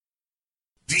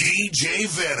DJ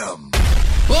Venom.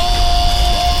 Oh!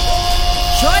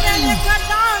 Show them you can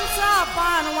dance up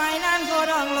and wine and go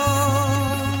down low.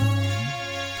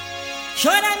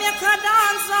 Show them you can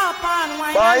dance up and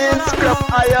wine and go down low.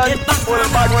 Get back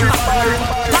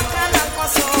and for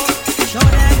so. Show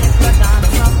them you can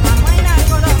dance up and wine and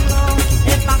go down low.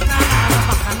 Get back and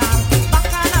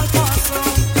for so.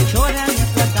 Show them you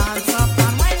can dance up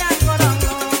and wine and go down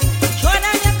low. Show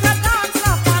them you can dance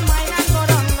up and wine and go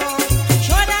down low.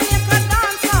 Show them you can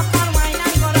dance up and wine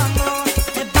and go down low.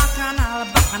 Get back and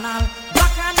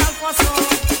for so.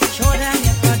 Show them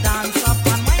you can dance up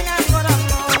and wine and go down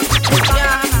low. Back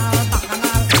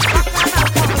and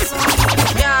for so.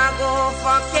 Yeah, go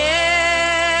fuck it.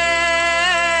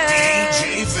 DJ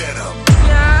Venom.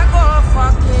 Yeah, go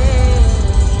fuck it.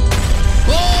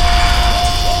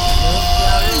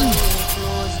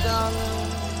 Close down.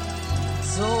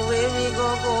 So where we go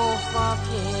fuck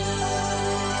it.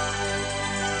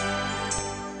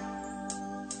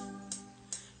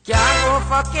 Can't go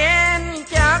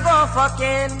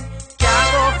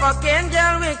fucking,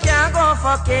 girl, we can't go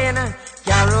fucking.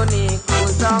 Caroni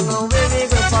close down, where we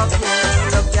go fucking.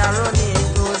 Look, Caroni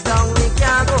close down, we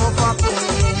can't go fucking.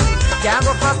 Can't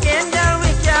go fucking, girl,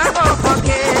 we can't go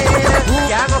fucking.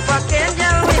 Can't go fucking,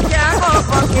 girl, we can't go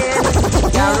fucking.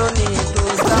 Caroni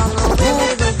close down, where we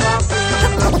go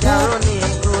fucking. Look, Caroni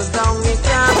close down, we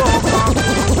can't go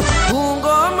fucking. Who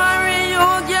go marry you,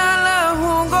 girl?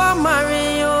 Who go marry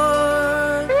you?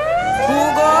 Who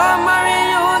go marry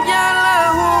you, girl?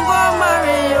 Who go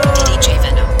marry you? DJ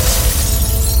Venom.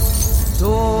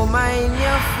 Don't mind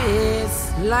your face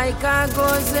like a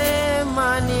goze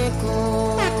manico.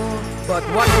 But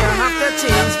what you have to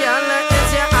change, girl,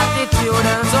 is your attitude.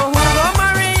 So who go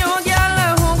marry you, girl?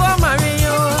 Who go marry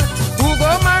you? Who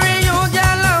go marry you,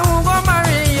 girl? Who go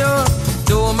marry you?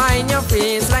 Don't mind your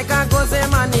face like a goze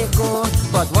manico.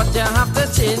 But what you have to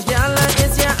change, girl,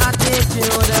 is your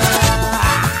attitude.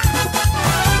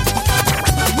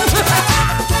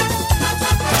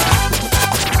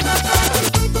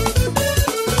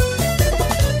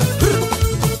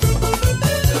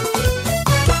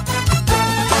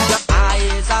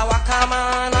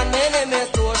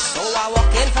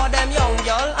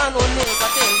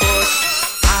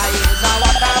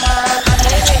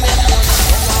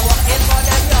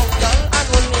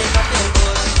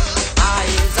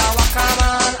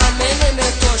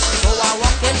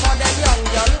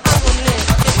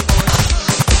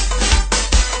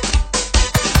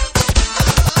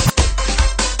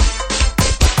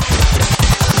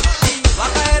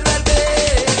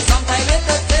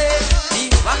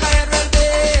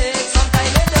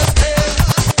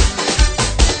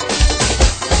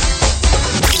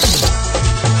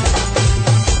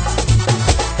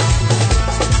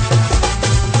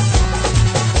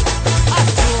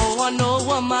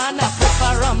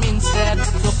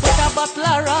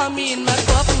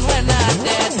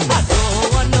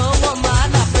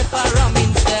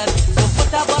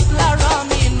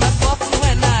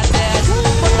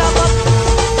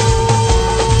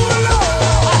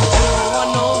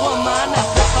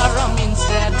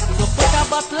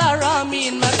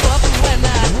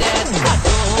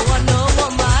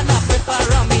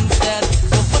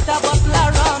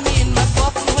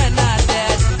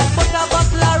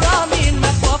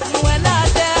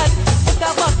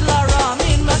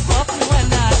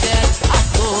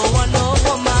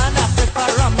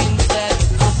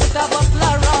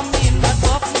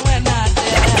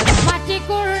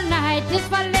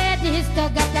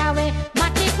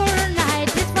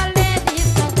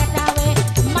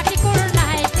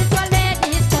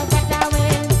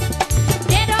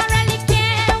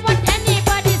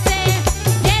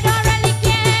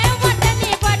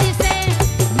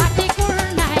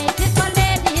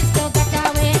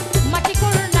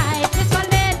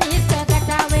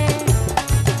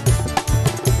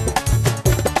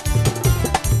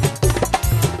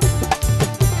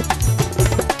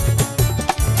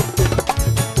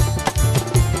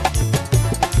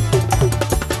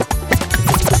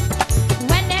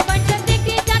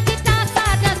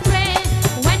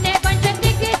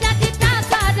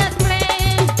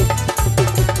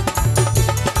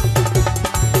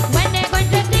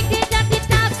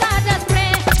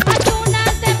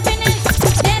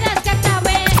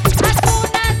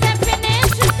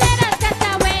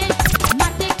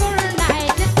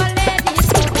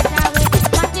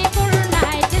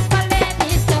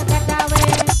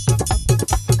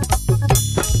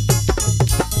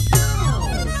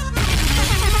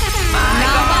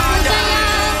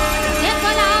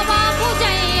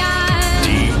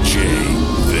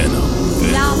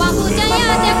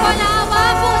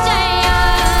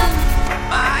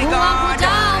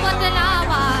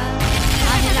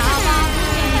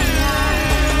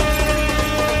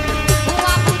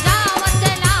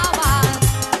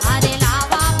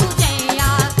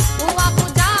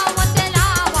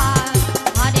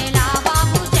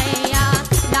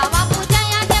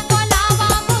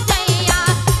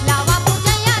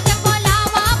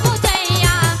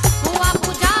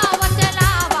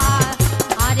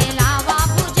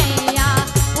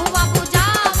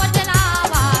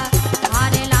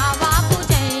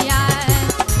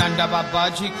 गंडा बाबा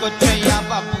जी को चैया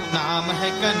बाबू नाम है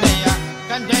कन्हैया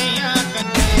कन्हैया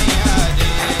कन्हैया रे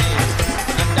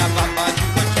गंडा बाबा जी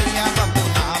को चैया बाबू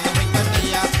नाम है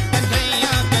कन्हैया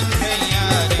कन्हैया कन्हैया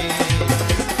रे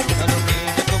करुणे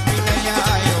को पिनैया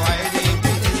आयो आए रे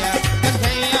पिनैया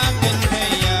कन्हैया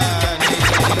कन्हैया रे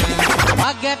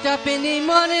I get up in the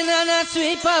morning and I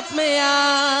sweep up my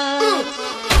yard.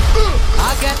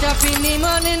 I get up in the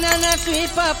morning and I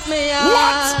sweep up my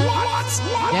yard.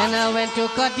 Then I went to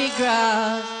cut the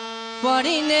grass for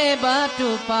the neighbor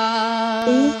to pass.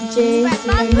 DJ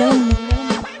Venom.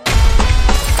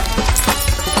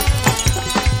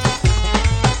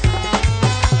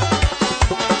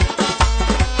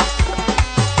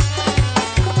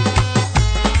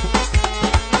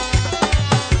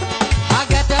 I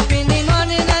get up in the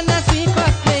morning and I sweep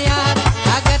up my yard.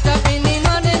 I get up in the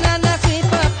morning and I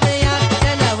sweep up my yard.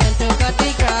 Then I went to cut the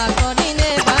grass for the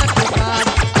neighbor to pass.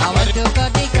 I went to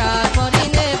cut the grass for the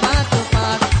neighbor to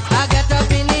pass. I get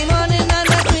up in the morning and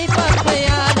I sweep up my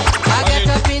yard. I get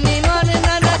up in the morning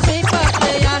and I sweep up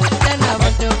my yard. Then I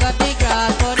went to cut the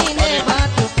grass for the neighbor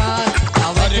to pass. I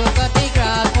went to cut the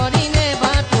grass for the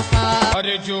neighbor to pass.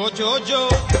 अरे जो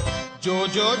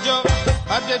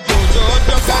अरे जो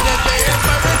करे दे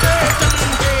परदे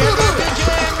चमके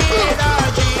बजे मेरा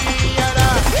जियारा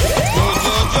जो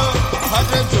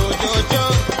अरे जो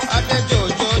अरे जो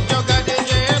करे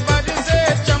दे परदे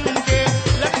चमके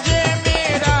लगे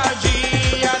मेरा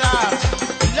जियारा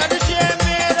लगे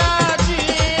मेरा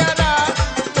जियारा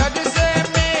करसे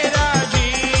मेरा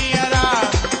जियारा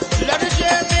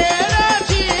लगे मेरा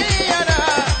जियारा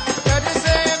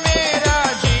करसे मेरा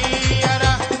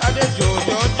जियारा अरे जो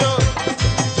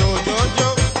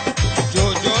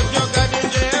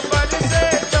गरजे बरसे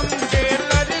चमके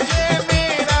लरजे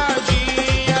मेरा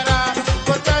जियारा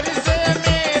को तरसे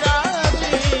मेरा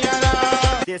जियारा.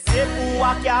 They say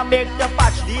Pua can make the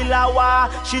patch the lawa.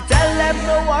 She tell them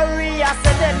no worry, I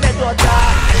said them me daughter.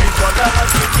 She gonna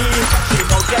hurt me, she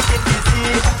now getting busy.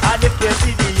 And if they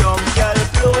see the young girl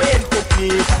blowing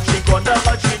cookie, she gonna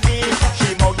hurt me, she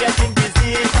now getting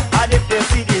busy. And if they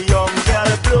see the young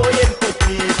girl blowing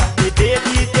cookie, the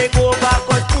baby take over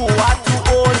 'cause Pua too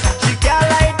old. She can't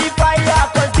light the fire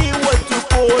 'cause the wood too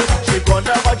cold. She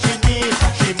gonna hurt me,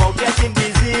 she now getting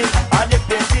busy. And if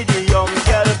they see the young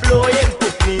girl blowing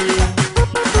cookie.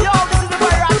 Yo, this is the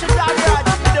boy Ratchet Dagger,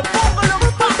 the Boogaloo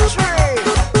Factory.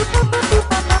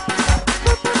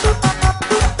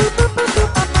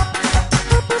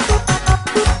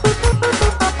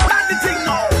 Land the thing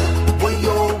now. What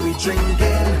yo we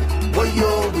drinking? What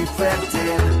yo we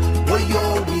fretting? What yo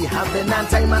we having a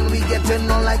time and we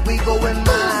getting on like we going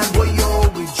mad? What yo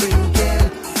we drinking?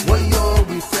 What yo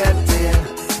we fretting?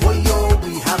 What yo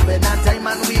we having a time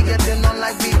and we getting on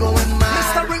like we going mad?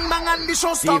 Mr. Ringman and the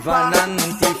showstopper. Tifa and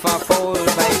Tifa fall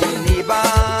by the neighbor,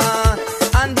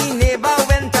 and the neighbor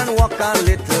went and walked a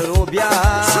little obia.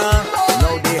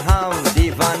 Now they have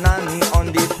Divanan on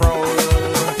the prowl,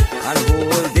 and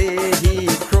whole day he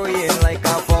crowing like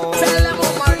a fowl.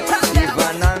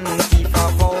 Divanan Tifa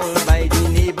fall by the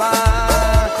neighbor,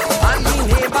 and the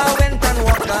neighbor went and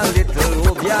walked a little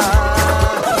obia.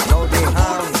 Now they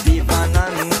have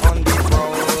Divanan on the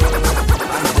prowl,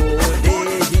 and whole day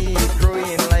he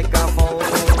crowing like a fowl.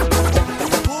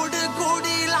 Goody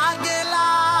goody lagela,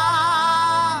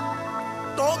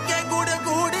 toke goody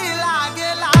goody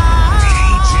lagela.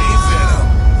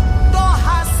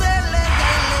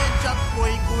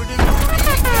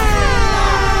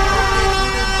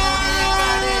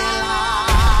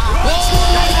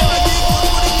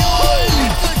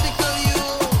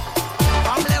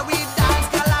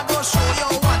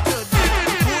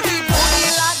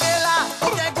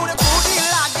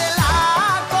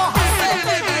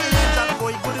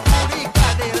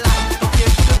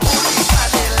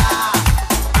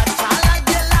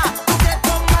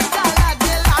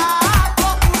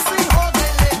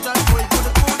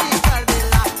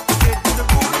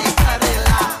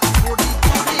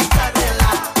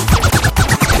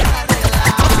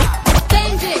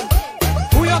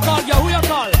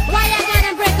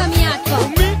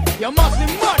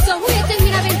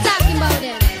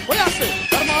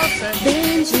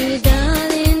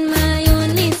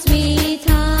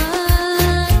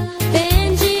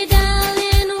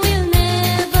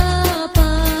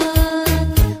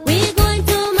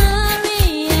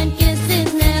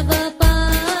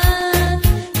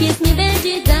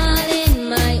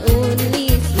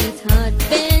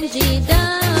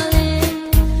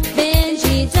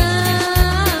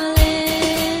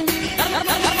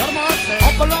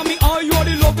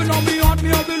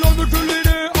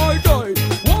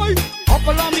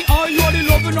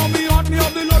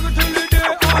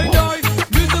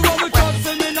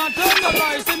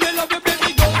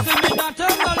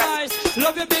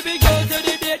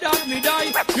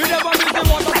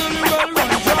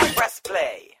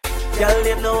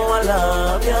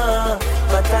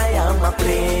 a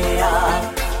player.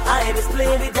 I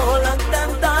display the whole and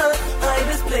dental. I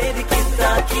display the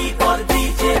guitar, keyboard,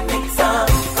 DJ mixer.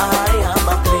 I am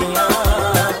a player.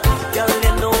 Girl,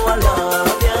 you know I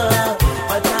love ya,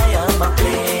 but I am a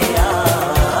player,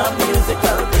 a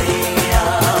musical player.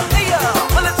 Hey yo,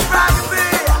 well let's ride it, man.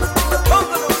 The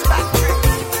Bungalows Factory.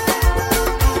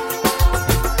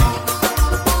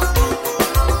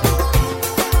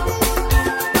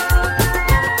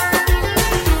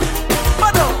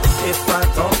 If I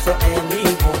talk to any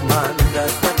woman,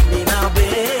 does that mean I'm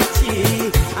bitchy?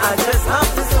 I just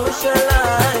have to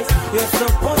socialize. You're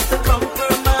supposed to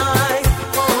compromise.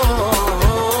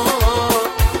 Oh,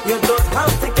 you don't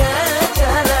have to get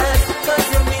jealous, 'cause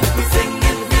you meet me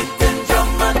singing beat and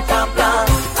drum and tabla.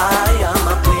 I am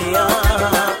a player.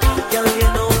 Girl, you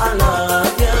know I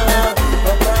love you,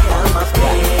 but I am a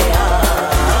player,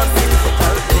 a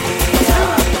musical player.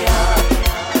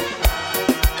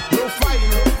 No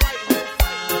fighting.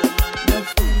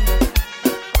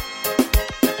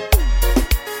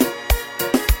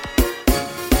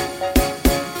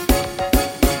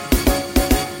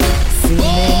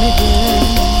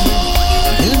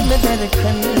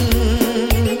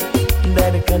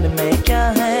 धड़कन में क्या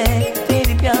है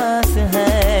तेरी प्यास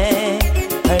है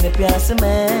हर प्यास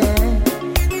में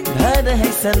भर है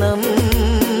सनम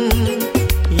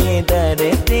ये दर्द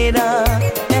तेरा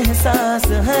एहसास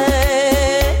है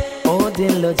ओ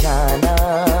दिल जाना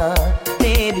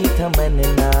तेरी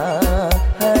तमन्ना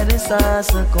हर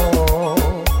सांस को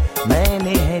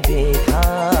मैंने है देखा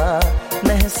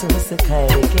महसूस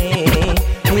करके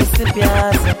इस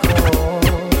प्यास को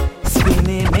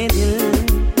सीने में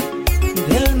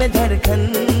दिल में धड़कन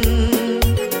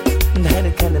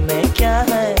में क्या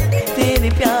है तेरी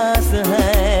प्यास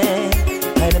है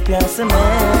हर प्यास में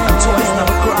Toys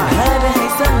never cry. हर है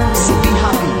सनम So be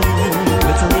happy.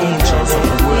 Little angels of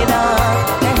the world. तेरा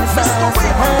एहसास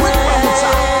है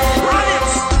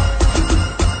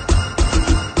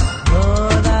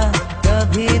रोना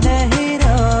कभी नहीं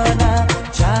रोना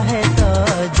चाहे तो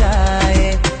जाए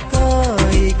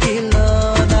कोई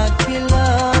खिलौना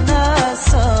खिलौना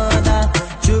सोना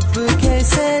चुपके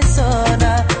से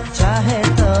सोना चाहे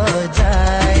तो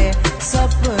जाए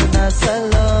सपना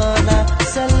सलोना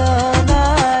सलोना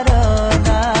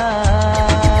रोना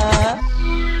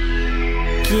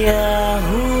क्या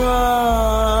हुआ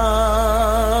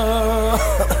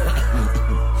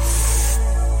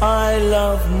I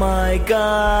love my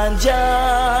ganja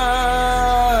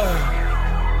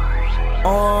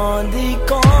on the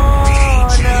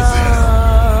corner.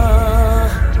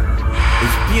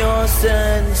 It's pure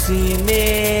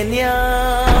sensimania.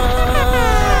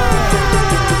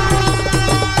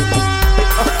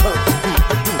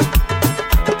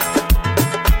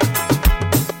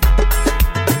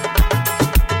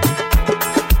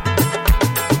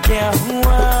 क्या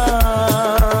हुआ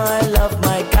I love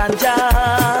my ganja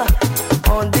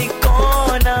on the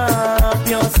corner,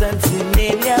 pure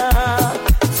sensimania.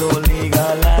 So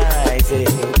legalize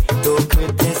it, don't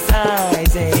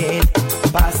criticize it.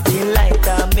 Pass the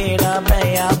lighter, mera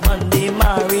bhaiya bandi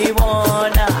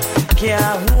marijuana. Kya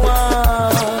hua?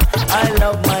 I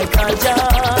love my ganja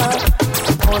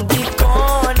on the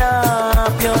corner,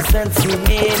 pure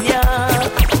sensimania.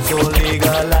 So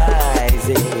legalize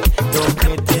it, don't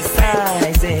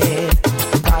criticize it.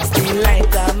 Pass the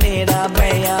lighter, mera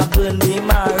bhaiya bandi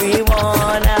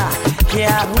marijuana.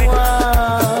 Kya hua?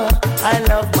 I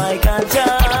love my ganja.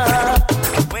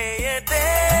 Where you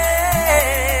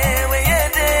there? Where you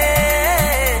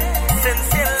there? Since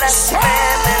you left,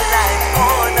 spending life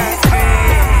on the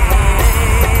screen.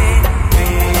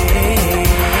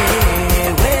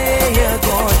 Where you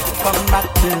going? Come back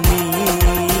to me,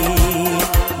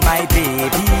 my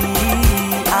baby.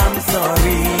 I'm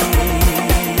sorry.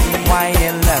 Why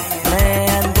you left me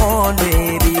and gone,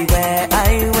 baby? Where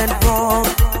I went wrong?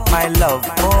 My love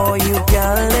for you,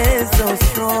 girl, is so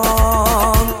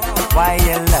strong. Why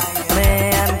you left me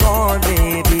and gone,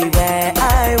 baby? Where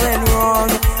I went wrong?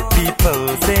 People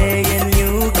saying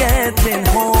you getting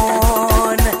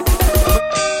horn.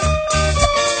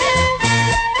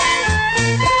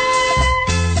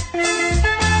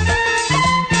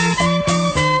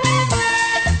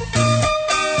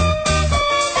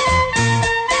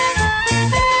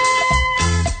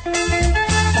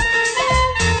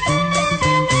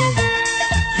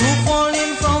 You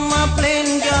falling from my plane.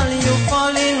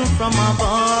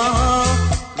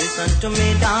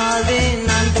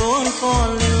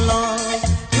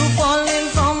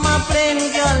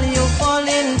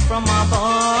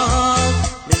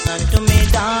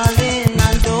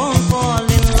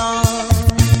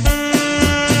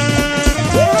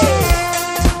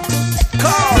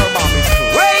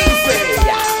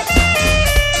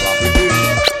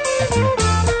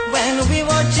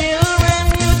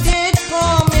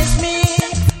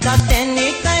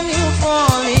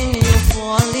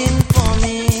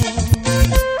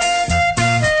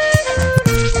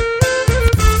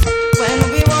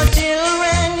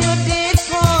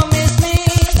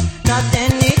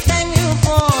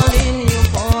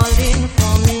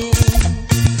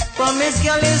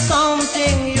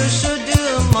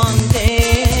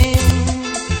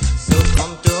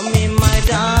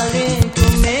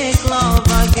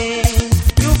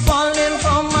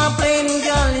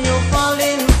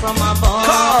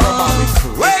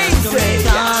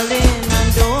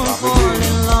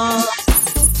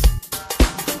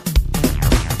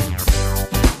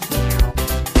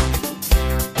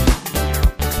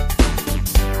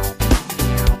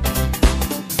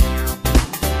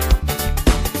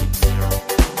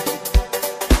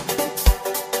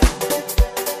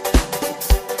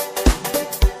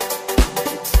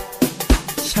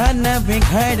 छाना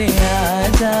बिखर आ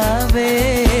जावे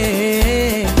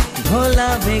ढोला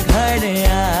बिखर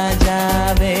आ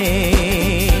जावे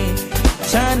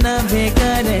छाना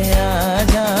बिखर आ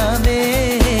जावे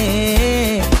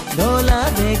ढोला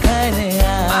बिखर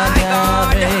आ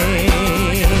जावे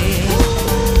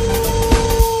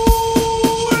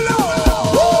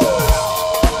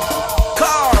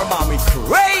Car mommy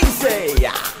crazy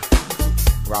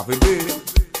Robin baby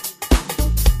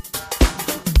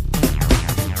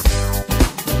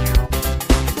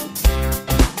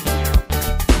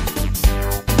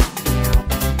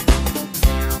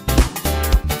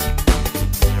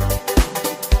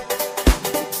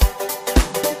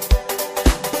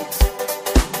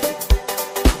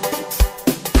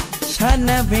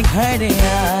छाना बिखर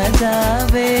आ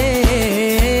जावे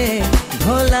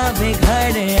ढोला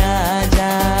बिखर आ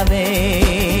जावे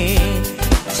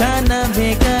छाना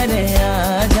बिखर आ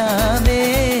जावे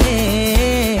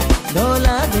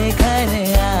ढोला बिखर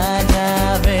आ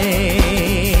जावे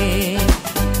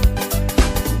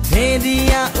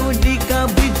भेदिया उड़ी का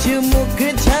बिच मुख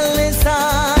छल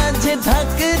साझ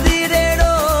धक दिरे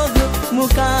रोग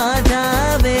मुका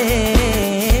जावे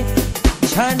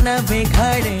छाना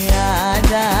बिखर आ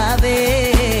जावे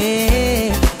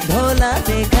ढोला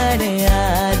बिखर आ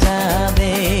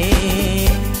जावे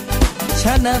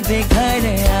छाना बिखर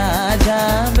आ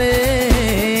जावे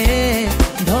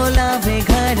ढोला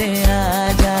बिखर आ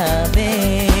जावे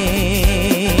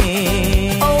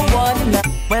Oh what a night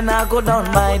when I go down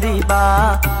by the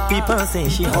bar people say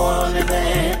she holding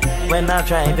it when I'm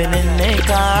driving in the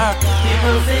car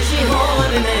people say she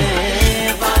holding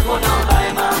it if I go down by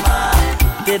my bar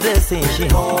they just say she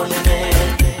holding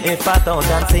it. If I don't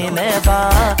dance never,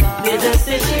 they just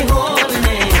say she holding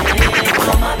it.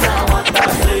 No matter what I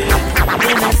say,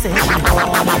 they just say she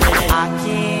holding it.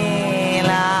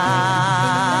 Akela,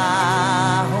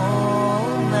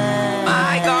 home.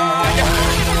 My God,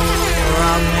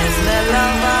 promise me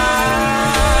lover,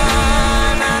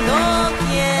 I don't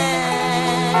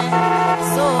care.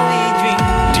 So we drink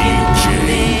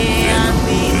today and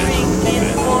we drinking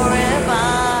forever.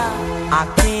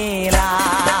 Akela,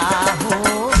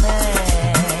 home,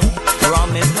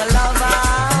 promise my lover,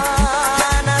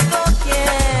 and I don't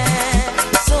care.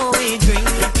 So we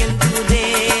drinking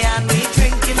today and we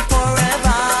drinking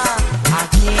forever.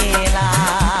 Akela,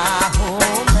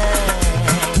 home,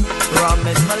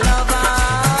 promise my lover,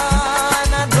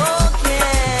 and I don't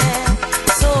care.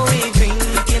 So we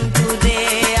drinking today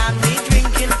and we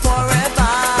drinking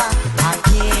forever.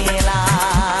 Akela,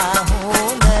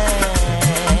 home.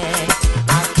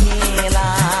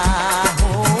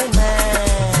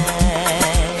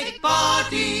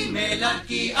 Party में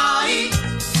लड़की आई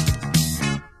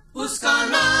उसका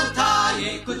नाम था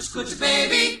ये कुछ कुछ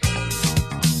baby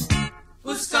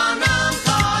उसका नाम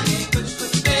था ये कुछ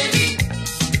कुछ baby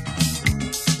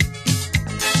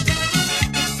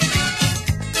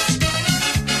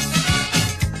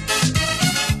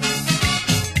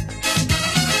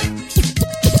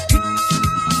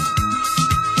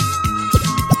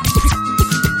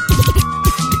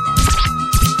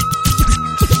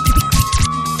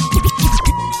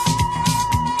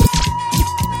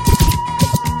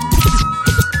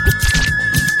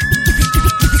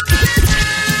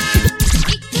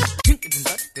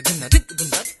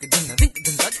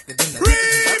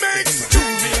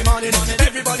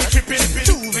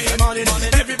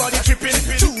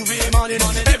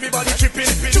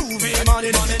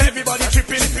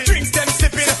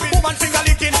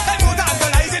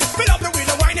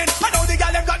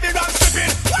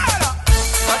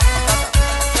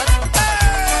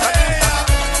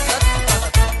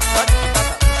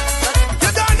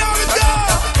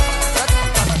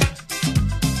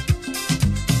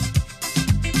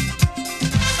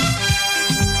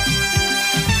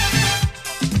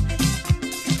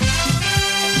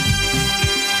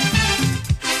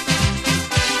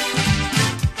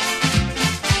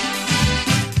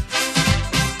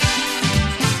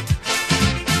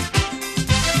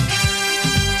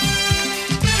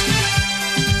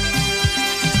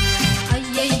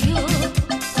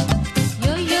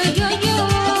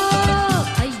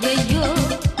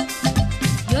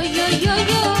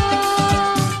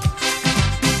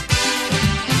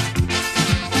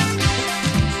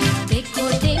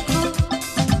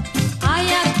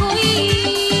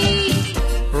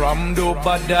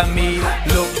bother me.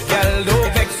 Look, girl,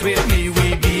 don't vex with me.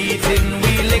 We beating,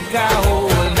 we lick a whole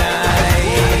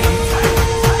night.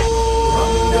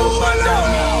 Don't bother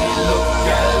me. Look,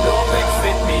 girl, don't vex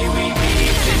with me. We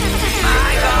beating, we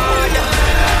lick a whole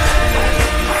night.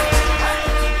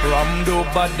 Don't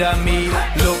bother me.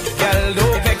 Look, girl,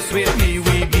 don't vex with me.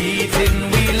 We beating,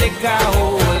 we lick a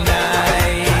whole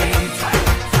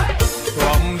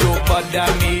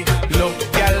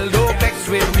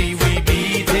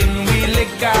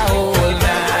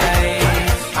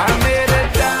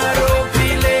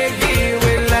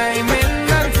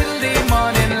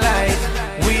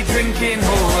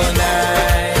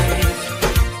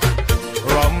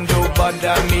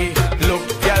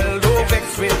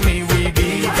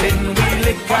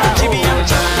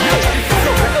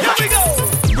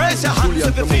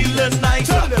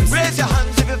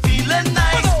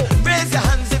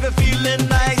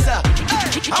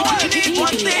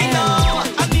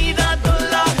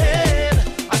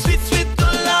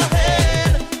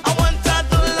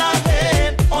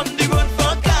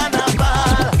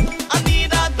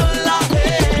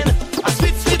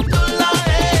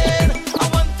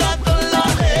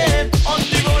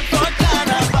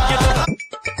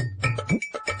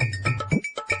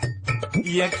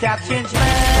You can't change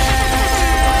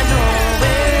man, no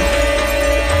way.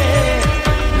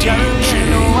 Girl, you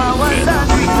know I was a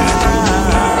drinker.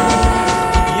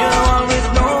 You always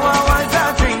know I was a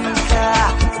drinker.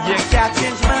 You can't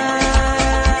change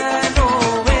man, no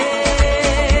way.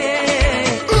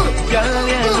 Girl,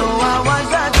 you know I was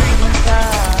a drinker.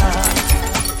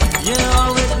 You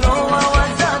always know I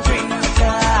was a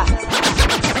drinker.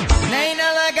 Naina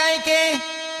lagai ke,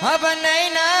 ab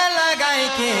naina lagai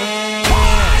ke.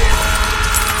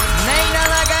 Naina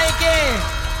lagai ke,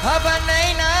 ab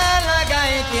naina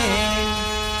lagai ke.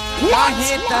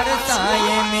 काहे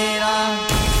तरसाए मेरा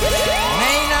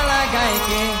नैना लगाए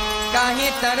के काहे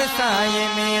तरसाए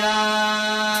मेरा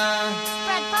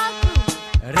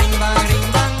ring बांग ring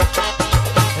बांग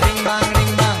ring बांग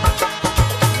ring बांग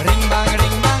रिंग बांग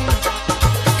रिंग बांग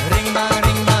रिंग बांग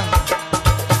रिंग बांग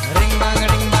रिंग बांग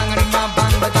रिंग बांग रिंग बांग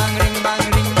बांग बजांग रिंग बांग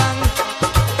रिंग बांग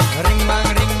रिंग बांग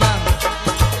रिंग बांग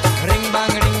रिंग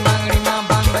बांग रिंग बांग रिंग बांग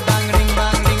बांग बजांग रिंग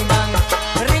बांग रिंग बांग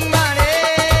रिंग बांग रे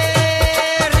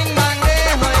रिंग बांग रे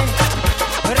होय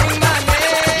रिंग बांग रे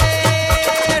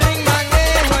रिंग बांग रे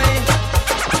होय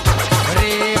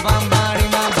रे बांग बांग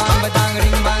रिंग बांग बांग बजांग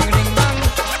रिंग बांग रिंग बांग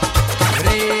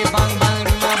रे बांग बांग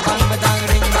रिंग बांग बांग बजांग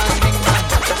रिंग बांग रिंग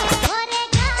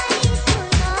बांग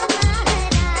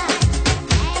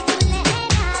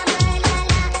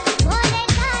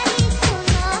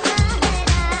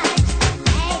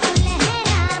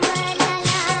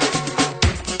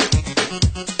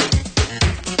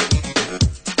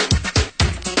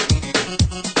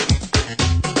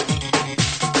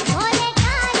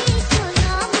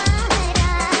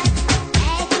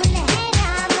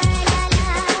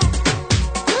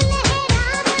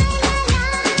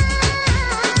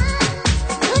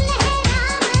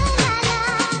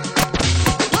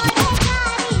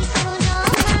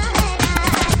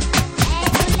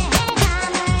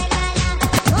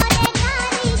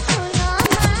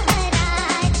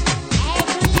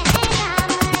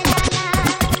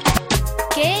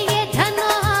के ये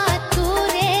धनो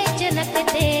तूरे जनक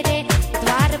तेरे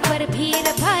द्वार पर भीड़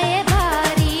भाए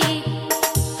भारी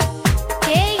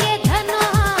के ये धनो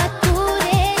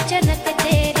तूरे जनक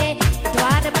तेरे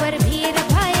द्वार पर भीड़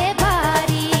भाए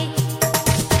भारी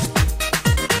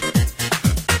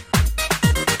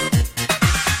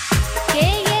के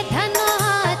ये धनो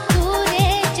तूरे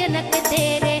जनक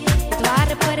तेरे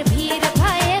द्वार पर भीड़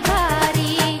भाए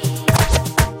भारी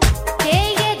के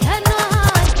ये धनो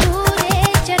तूरे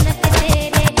जनक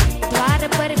तेरे द्वार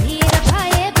पर भीड़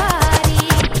भाए भारी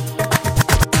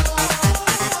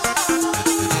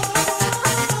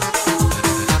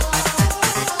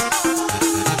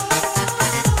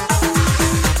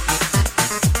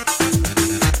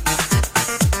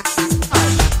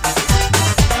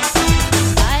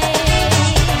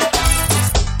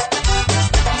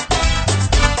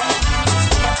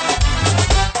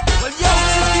Well, yo,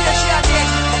 this is the Asiatic.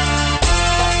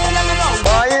 Let me know.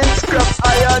 Iron scrap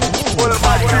iron, full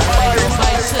body fire.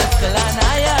 Bicycle and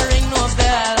I ring no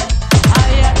bell.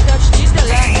 I touch the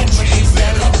line, but she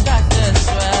belly start to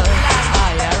swell.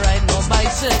 I ride no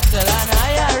bicycle and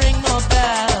I ring no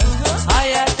bell.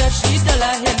 I touch the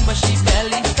line, but she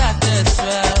belly start to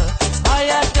swell.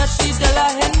 I touch the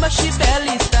line, but she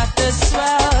belly start to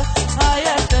swell. I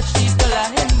touch the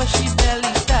line, but she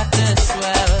belly start to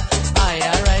swell. I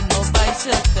ride no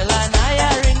bicycle and I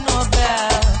ring no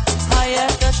bell. I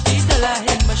touch the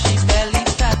line, but she belly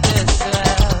start to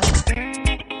swell.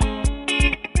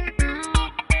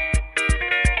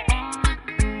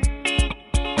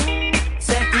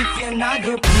 Said if you're not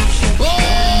your patient,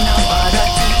 nobody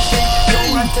teach it. Don't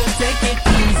want to take it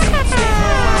easy. Stay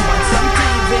home and watch some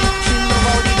TV. She love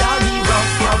how the doggy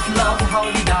rough, rough, love how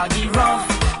the doggy rough.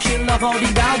 She love how the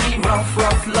doggy rough,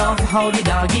 rough, love how the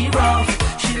doggy rough.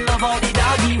 She love how the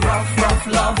doggy rough, rough,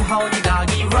 love how the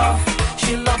doggy rough.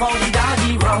 She love how the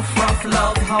doggy rough, rough,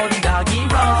 love how the doggy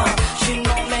rough. She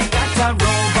know me got a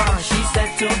rover. She said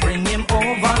to bring him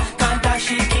over. Can't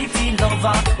she kitty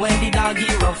lover when the doggy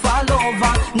rough all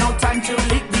over. No time to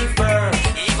lick the fur.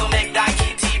 He gon' make that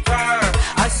kitty purr.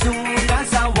 As soon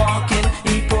as I walk in,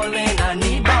 he pulling and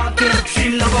he barking. She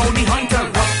love how the hunter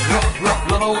rough, rough, rough,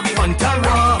 love how the hunter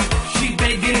rough. She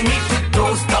begging me to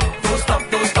don't stop, don't stop,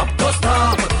 don't stop, don't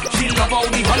stop. She love how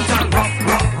the hunter rough,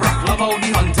 rough, rough, love how the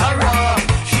hunter rough.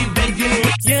 She begging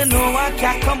me. You know I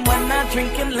can't come when I'm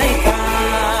drinking later.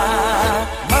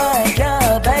 My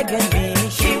girl begging me,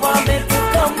 she want me to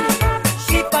come.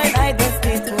 She find I just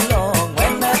stay too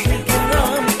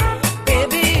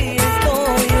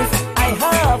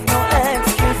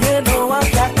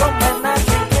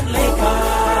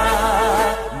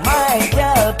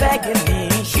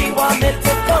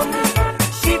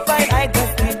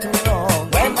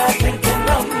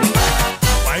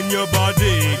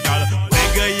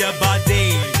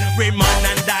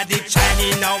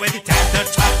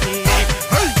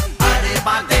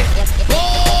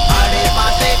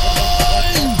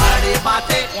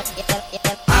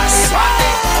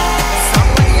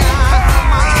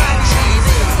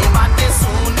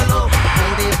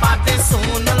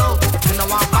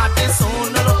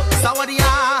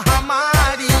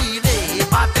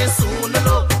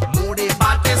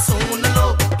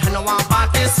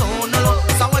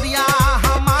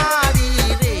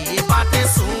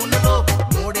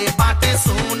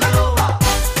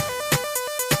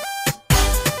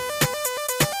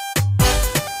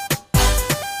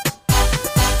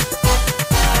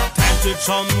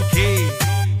Chumkey,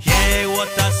 yeah, what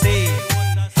I say.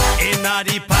 In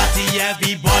the party,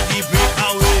 everybody break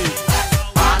away.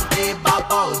 Party,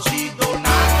 Baba, G, don't